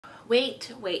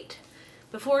Wait.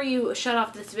 Before you shut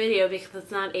off this video, because it's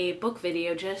not a book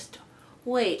video, just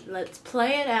wait. Let's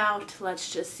play it out.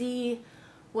 Let's just see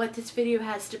what this video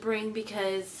has to bring,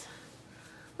 because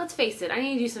let's face it, I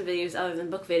need to do some videos other than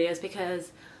book videos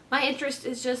because my interest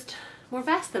is just more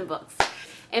vast than books.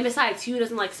 And besides, who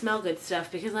doesn't like smell good stuff?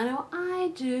 Because I know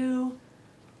I do.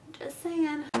 Just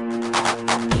saying.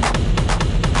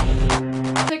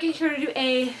 So I can sure to do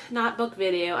a not book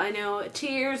video. I know,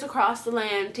 tears across the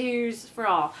land, tears for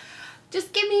all.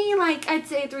 Just give me, like, I'd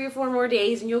say 3 or 4 more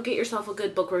days and you'll get yourself a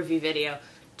good book review video.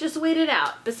 Just wait it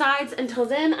out. Besides, until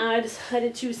then, I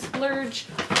decided to splurge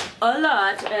a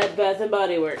lot at Bath &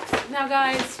 Body Works. Now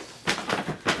guys,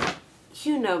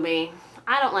 you know me.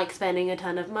 I don't like spending a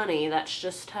ton of money. That's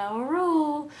just how I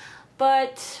roll.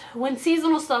 But when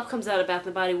seasonal stuff comes out of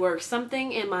Bath & Body Works,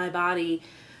 something in my body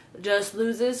just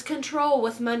loses control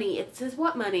with money. It says,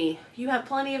 what money? You have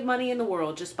plenty of money in the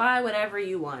world. Just buy whatever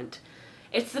you want.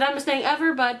 It's the dumbest thing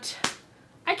ever, but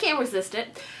I can't resist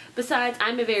it. Besides,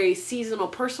 I'm a very seasonal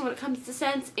person when it comes to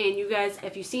scents, and you guys,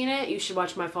 if you've seen it, you should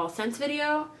watch my fall scents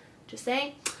video. Just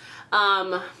saying.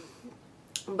 But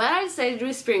I decided to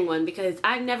do a spring one because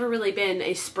I've never really been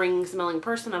a spring smelling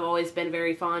person. I've always been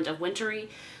very fond of wintry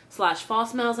 / fall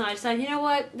smells, and I decided, you know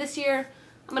what, this year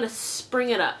I'm gonna spring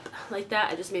it up like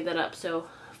that. I just made that up, so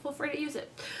feel free to use it.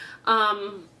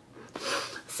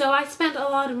 So I spent a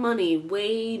lot of money,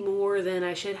 way more than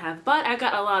I should have, but I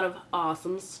got a lot of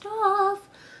awesome stuff.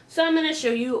 So I'm going to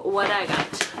show you what I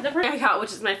got. The first thing I got,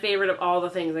 which is my favorite of all the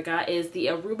things I got, is the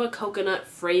Aruba Coconut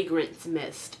Fragrance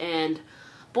Mist. And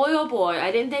boy oh boy,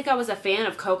 I didn't think I was a fan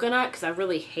of coconut because I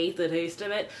really hate the taste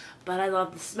of it, but I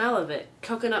love the smell of it.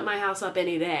 Coconut my house up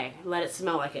any day. Let it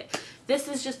smell like it. This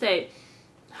is just a,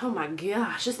 oh my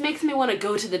gosh, this makes me want to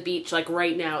go to the beach like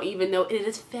right now, even though it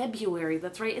is February.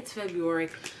 That's right, it's February.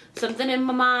 Something in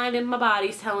my mind and my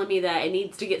body's telling me that it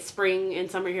needs to get spring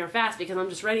and summer here fast because I'm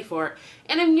just ready for it.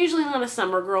 And I'm usually not a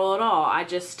summer girl at all.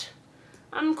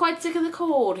 I'm quite sick of the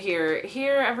cold here.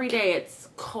 Here every day it's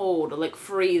cold, like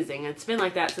freezing. It's been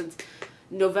like that since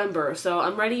November. So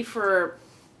I'm ready for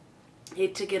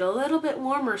it to get a little bit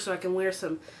warmer so I can wear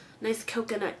some nice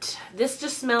coconut. This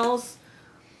just smells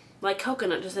like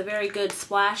coconut, just a very good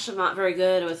splash. I'm not very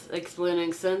good with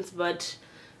explaining scents, but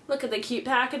look at the cute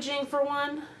packaging for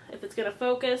one. If it's gonna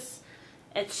focus,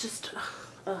 it's just,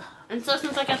 and so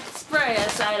since I got the spray, I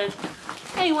decided,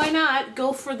 hey, why not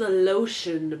go for the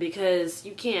lotion, because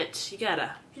you just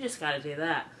gotta do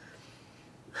that.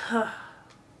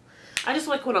 I just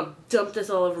like want to dump this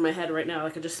all over my head right now,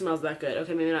 like it just smells that good.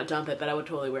 Okay, maybe not dump it, but I would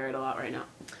totally wear it a lot right now.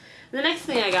 The next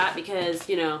thing I got, because,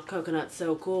 you know, coconut's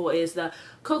so cool, is the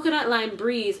Coconut Lime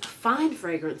Breeze Fine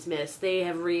Fragrance Mist. They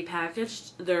have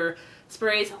repackaged their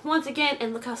sprays once again,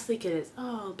 and look how sleek it is.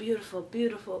 Oh, beautiful,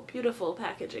 beautiful, beautiful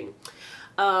packaging.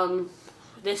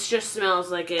 This just smells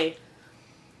like a,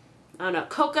 I don't know,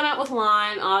 coconut with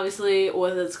lime. Obviously,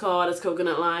 what it's called is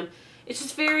coconut lime. It's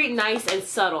just very nice and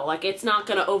subtle. Like, it's not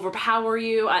going to overpower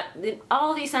you. In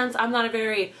all these scents, I'm not a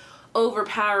very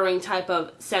overpowering type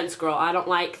of scents girl. I don't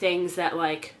like things that,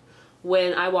 like,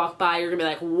 when I walk by you're gonna be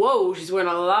like, whoa, she's wearing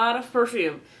a lot of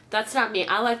perfume. That's not me.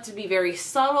 I like to be very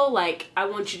subtle. Like, I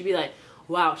want you to be like,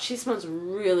 wow, she smells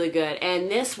really good. And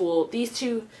these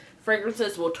two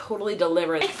fragrances will totally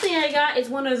deliver. The next thing I got is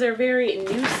one of their very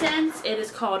new scents. It is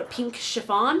called Pink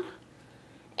Chiffon.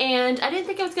 And I didn't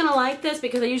think I was gonna like this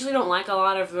because I usually don't like a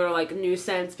lot of their, like, new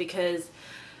scents because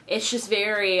it's just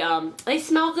very, they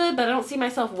smell good, but I don't see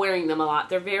myself wearing them a lot.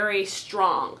 They're very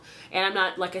strong. And I'm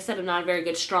not, like I said, I'm not a very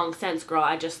good strong scents girl.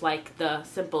 I just like the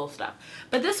simple stuff.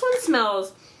 But this one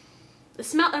smells,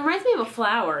 it reminds me of a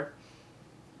flower.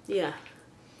 Yeah.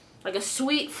 Like a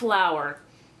sweet flower.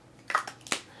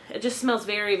 It just smells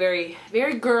very, very,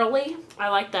 very girly. I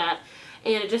like that.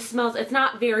 And it just smells, it's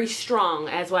not very strong,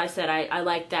 as what I said. I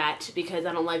like that because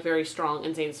I don't like very strong,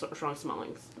 insane, strong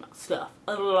smelling stuff.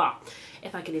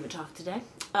 If I can even talk today.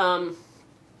 But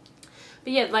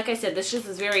yeah, like I said, this just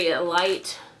is very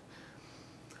light.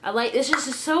 This just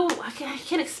is so, I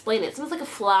can't explain it. It smells like a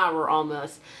flower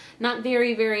almost. Not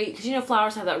very, very, because you know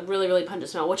flowers have that really, really pungent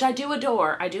smell, which I do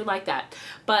adore. I do like that.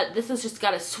 But this has just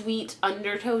got a sweet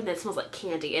undertone that smells like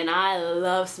candy, and I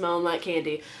love smelling like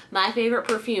candy. My favorite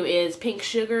perfume is Pink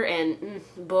Sugar, and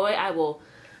boy, I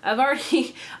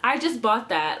just bought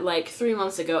that like 3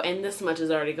 months ago, and this much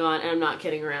is already gone, and I'm not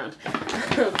kidding around.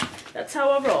 That's how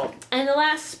I roll. And the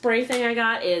last spray thing I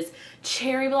got is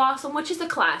Cherry Blossom, which is a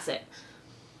classic.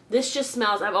 This just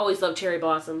smells, I've always loved Cherry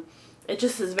Blossom. It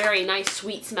just is very nice,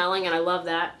 sweet smelling, and I love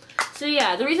that. So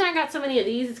yeah, the reason I got so many of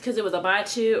these is because it was a buy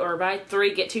 2 or buy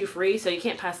 3, get 2 free, so you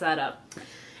can't pass that up.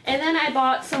 And then I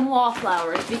bought some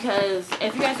wallflowers because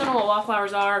if you guys don't know what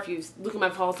wallflowers are, if you look at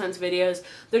my fall scents videos,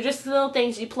 they're just little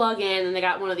things you plug in, and they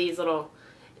got one of these little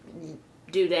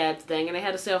doodads thing, and I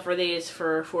had a sale for these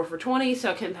for 4 for $20,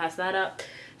 so I couldn't pass that up.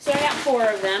 So I got 4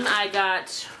 of them. I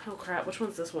got, oh crap, which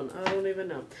one's this one? I don't even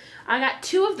know. I got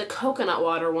 2 of the coconut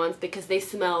water ones because they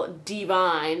smell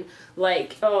divine.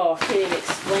 Like, oh, I can't even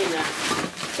explain that.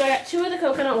 So I got 2 of the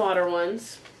coconut water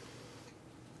ones.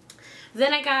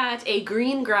 Then I got a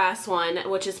green grass one,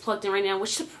 which is plugged in right now,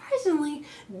 which surprisingly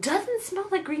doesn't smell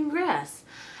like green grass.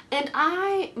 And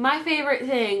my favorite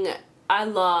thing, I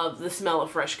love the smell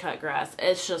of fresh cut grass.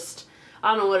 It's just,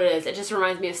 I don't know what it is. It just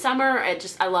reminds me of summer.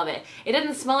 I love it. It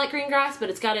doesn't smell like green grass, but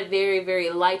it's got a very, very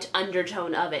light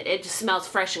undertone of it. It just smells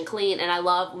fresh and clean, and I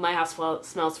love when my house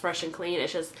smells fresh and clean.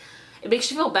 It's just, it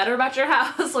makes you feel better about your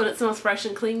house when it smells fresh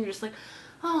and clean. You're just like,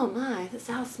 oh my, this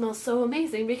house smells so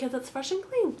amazing because it's fresh and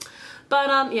clean.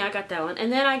 But, yeah, I got that one.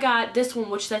 And then I got this one,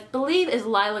 which I believe is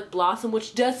Lilac Blossom,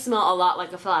 which does smell a lot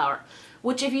like a flower.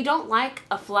 Which, if you don't like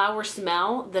a flower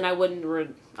smell, then I wouldn't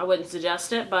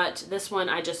suggest it. But this one,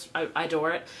 I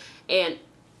adore it. And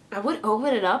I would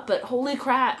open it up, but holy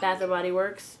crap, Bath & Body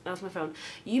Works. That was my phone.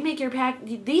 You make your pack.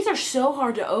 These are so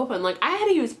hard to open. Like, I had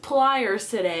to use pliers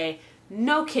today,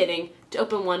 no kidding, to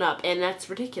open one up. And that's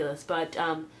ridiculous. But,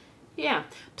 yeah.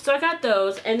 So I got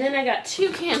those. And then I got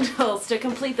 2 candles to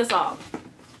complete this off.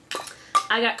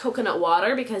 I got coconut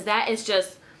water because that is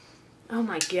just, oh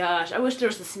my gosh. I wish there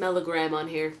was a smellogram on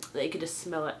here that you could just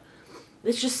smell it.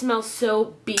 This just smells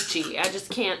so beachy. I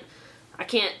can't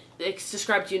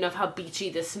describe to you enough how beachy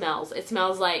this smells. It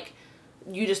smells like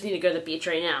you just need to go to the beach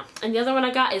right now. And the other one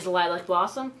I got is Lilac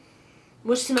Blossom,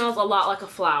 which smells a lot like a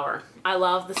flower. I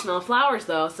love the smell of flowers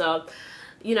though, so,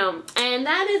 you know, and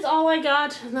that is all I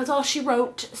got, and that's all she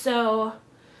wrote. So,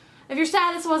 if you're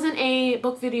sad this wasn't a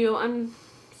book video, I'm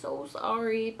so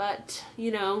sorry, but, you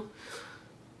know,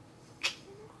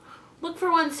 look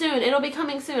for one soon. It'll be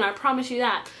coming soon, I promise you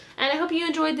that. And I hope you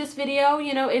enjoyed this video.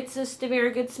 You know, it's just a very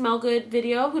good smell good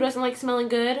video. Who doesn't like smelling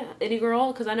good? Any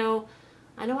girl, because I know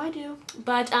I do.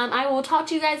 But I will talk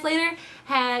to you guys later.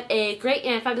 Have a great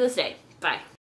and fabulous day. Bye.